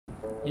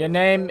Your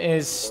name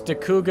is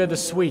Stakuga the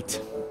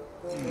Sweet.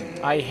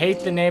 I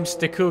hate the name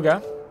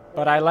Stakuga,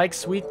 but I like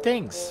sweet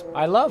things.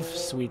 I love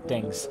sweet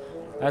things,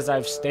 as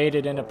I've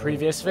stated in a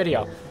previous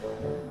video.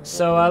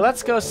 So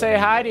let's go say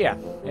hi to you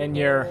in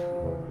your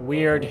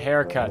weird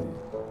haircut.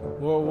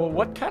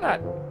 What kind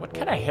of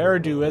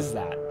hairdo is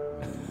that?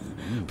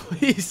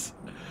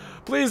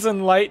 Please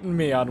enlighten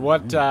me on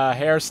what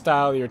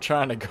hairstyle you're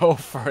trying to go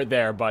for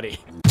there, buddy.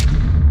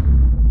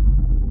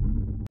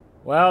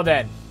 Well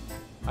then,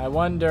 I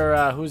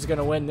wonder who's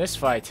gonna win this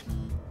fight.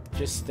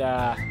 Just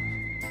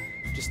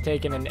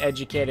taking an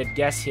educated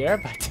guess here,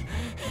 but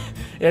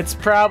it's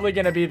probably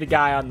gonna be the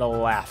guy on the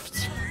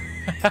left.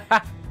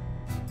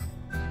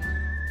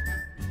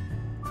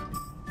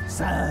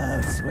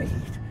 So sweet.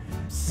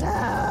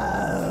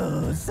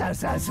 So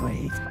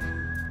sweet.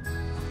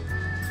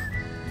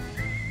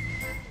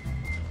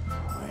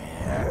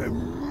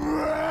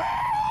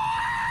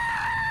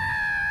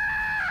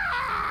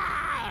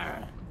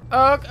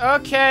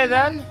 Okay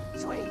then.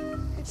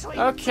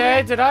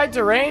 Okay, did I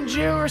derange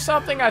you or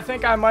something? I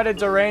think I might have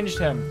deranged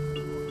him.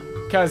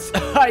 Because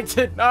I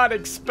did not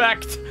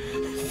expect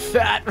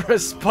that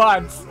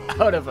response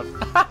out of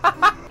him.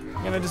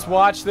 I'm gonna just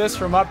watch this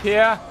from up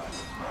here.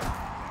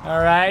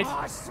 Alright.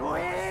 Oh,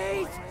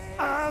 sweet!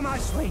 Oh, my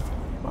sweet!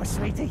 My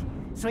sweetie!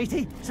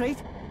 Sweetie!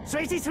 Sweet!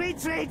 Sweetie, sweet,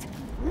 sweet!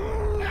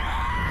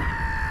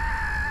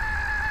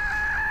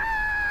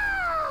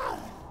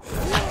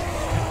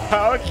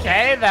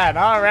 Okay then,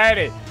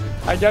 alrighty.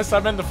 I guess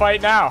I'm in the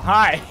fight now.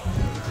 Hi.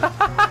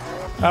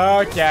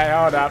 Okay,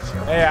 hold up.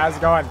 Hey, how's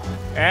it going?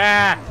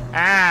 Okay.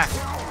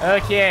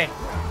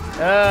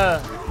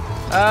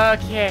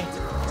 Okay.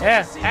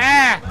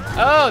 Yeah.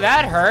 Oh,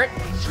 that hurt.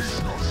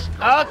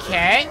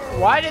 Okay.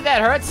 Why did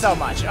that hurt so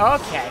much?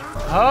 Okay.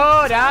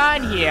 Hold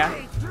on here.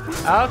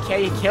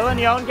 Okay, you're killing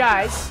your own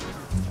guys.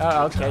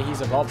 Okay,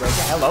 he's a ball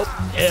breaker. Hello.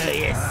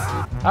 Yes.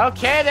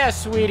 Okay there,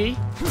 sweetie.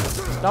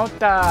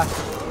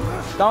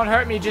 Don't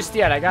hurt me just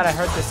yet. I gotta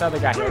hurt this other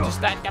guy here.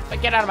 Just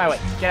get out of my way.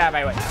 Get out of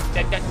my way.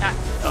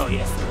 Oh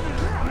yes.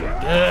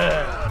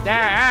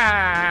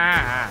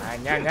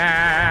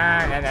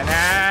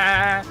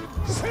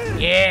 Good.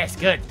 Yes,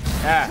 good.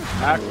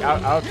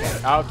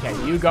 Okay.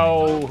 You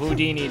go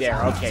Houdini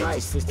there. Okay.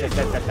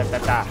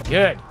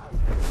 Good.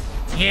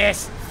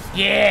 Yes,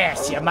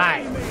 you're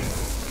mine.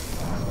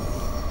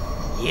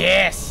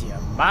 Yes,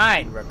 you're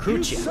mine.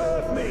 Recruit you.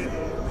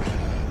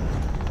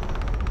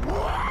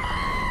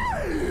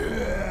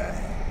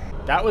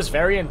 That was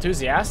very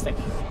enthusiastic.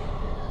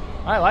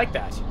 I like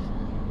that.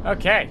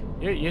 Okay,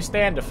 you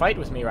stand to fight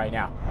with me right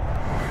now.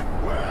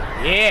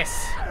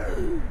 Yes.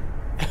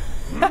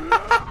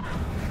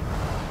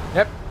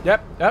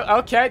 Yep.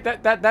 Okay,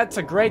 that's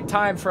a great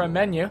time for a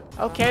menu.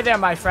 Okay there,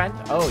 my friend.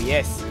 Oh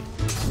yes.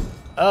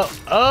 Oh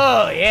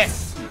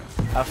yes.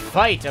 A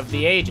fight of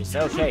the ages.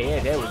 Okay,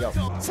 yeah, there we go.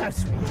 So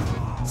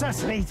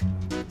sweet,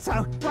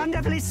 so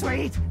wonderfully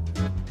sweet.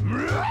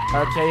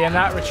 Okay, you're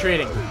not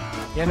retreating.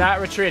 You're not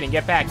retreating.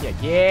 Get back here.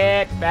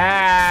 Get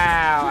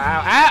back.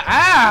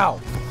 Ow!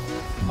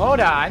 Hold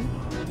on.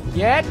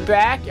 Get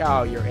back.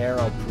 Oh, you're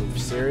arrow proof.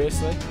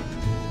 Seriously?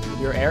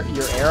 You're arrow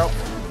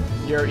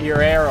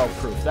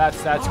proof.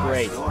 That's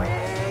great.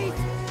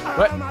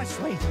 What? My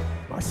sweet.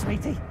 My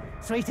sweetie.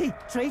 Sweetie.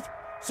 Sweet.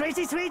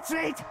 Sweetie, sweet.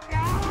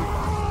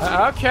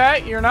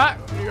 Okay, you're not.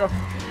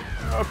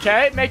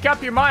 Okay, make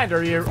up your mind.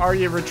 Are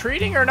you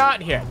retreating or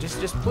not here?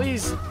 Just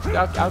please.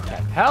 Okay.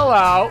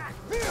 Hello.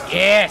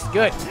 Yes,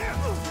 good.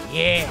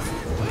 Yes.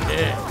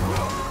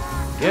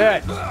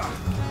 Good.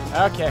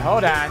 Okay,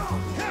 hold on.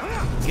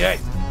 Good.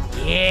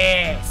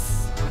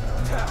 Yes.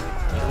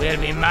 You will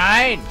be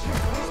mine.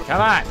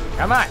 Come on.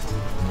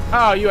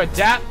 Oh, you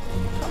adapt?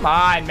 Come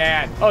on,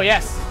 man. Oh,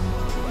 yes.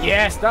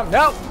 Yes. No.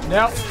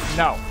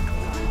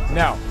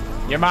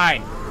 You're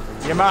mine.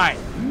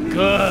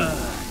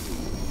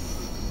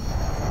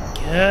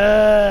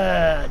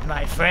 Good,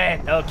 my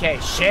friend. Okay,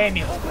 shame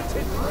you.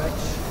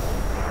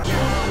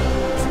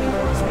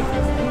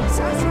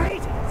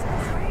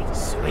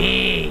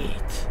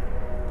 Sweet.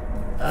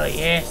 Oh,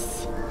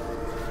 yes.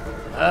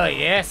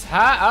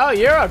 Huh? Oh,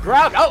 you're a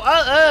grog. Oh,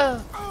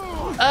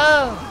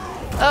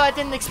 I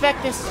didn't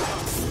expect this.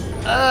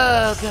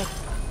 Oh, good.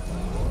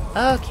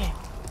 Okay.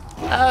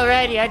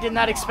 Alrighty, I did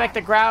not expect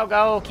the growl.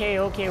 Okay,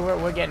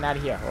 we're getting out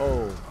of here.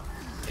 Oh.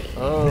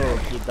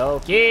 Okie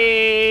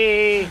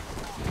dokie.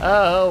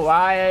 Oh,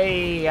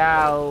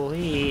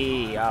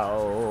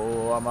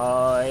 am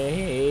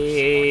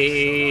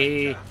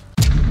I?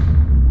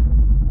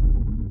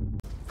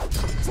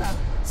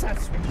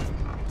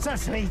 So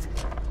sweet.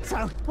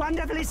 So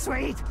wonderfully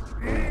sweet.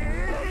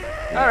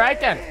 Alright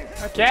then.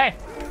 Okay.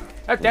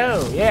 Oh,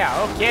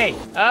 yeah, okay.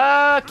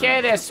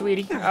 Okay there,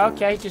 sweetie.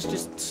 Okay,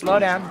 just slow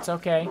down. It's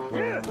okay.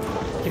 You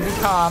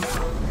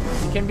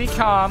can be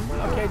calm.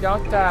 Okay,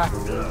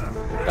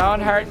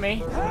 don't hurt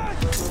me.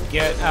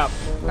 Get up.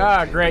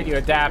 Oh, great, you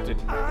adapted.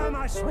 Oh,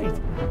 my sweet.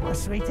 My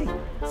sweetie.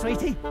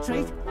 Sweetie.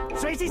 Sweet.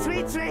 Sweet.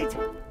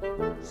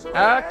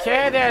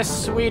 Okay there,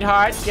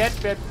 sweetheart.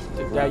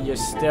 You're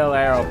still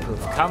arrow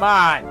proof. Come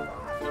on.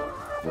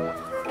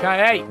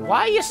 Hey,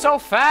 why are you so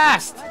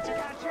fast?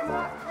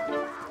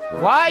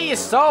 Why are you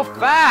so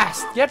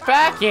fast? Get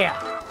back here.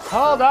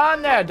 Hold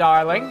on there,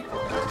 darling.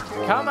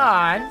 Come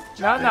on.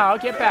 No,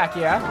 get back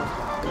here.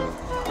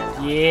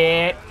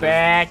 Get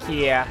back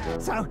here.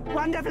 So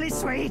wonderfully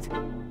sweet.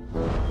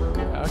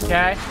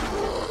 Okay.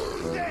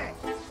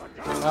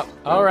 Oh,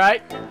 all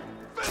right.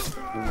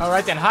 All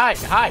right then. Hi.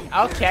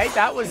 Okay,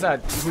 that was a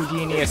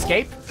Houdini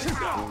escape.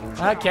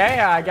 Okay,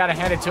 I gotta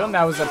hand it to him.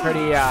 That was a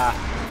pretty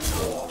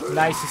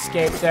nice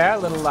escape there. A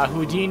little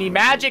Houdini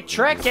magic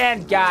trick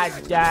and god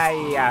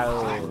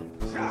damn.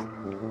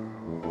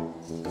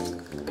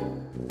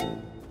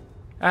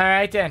 All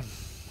right then.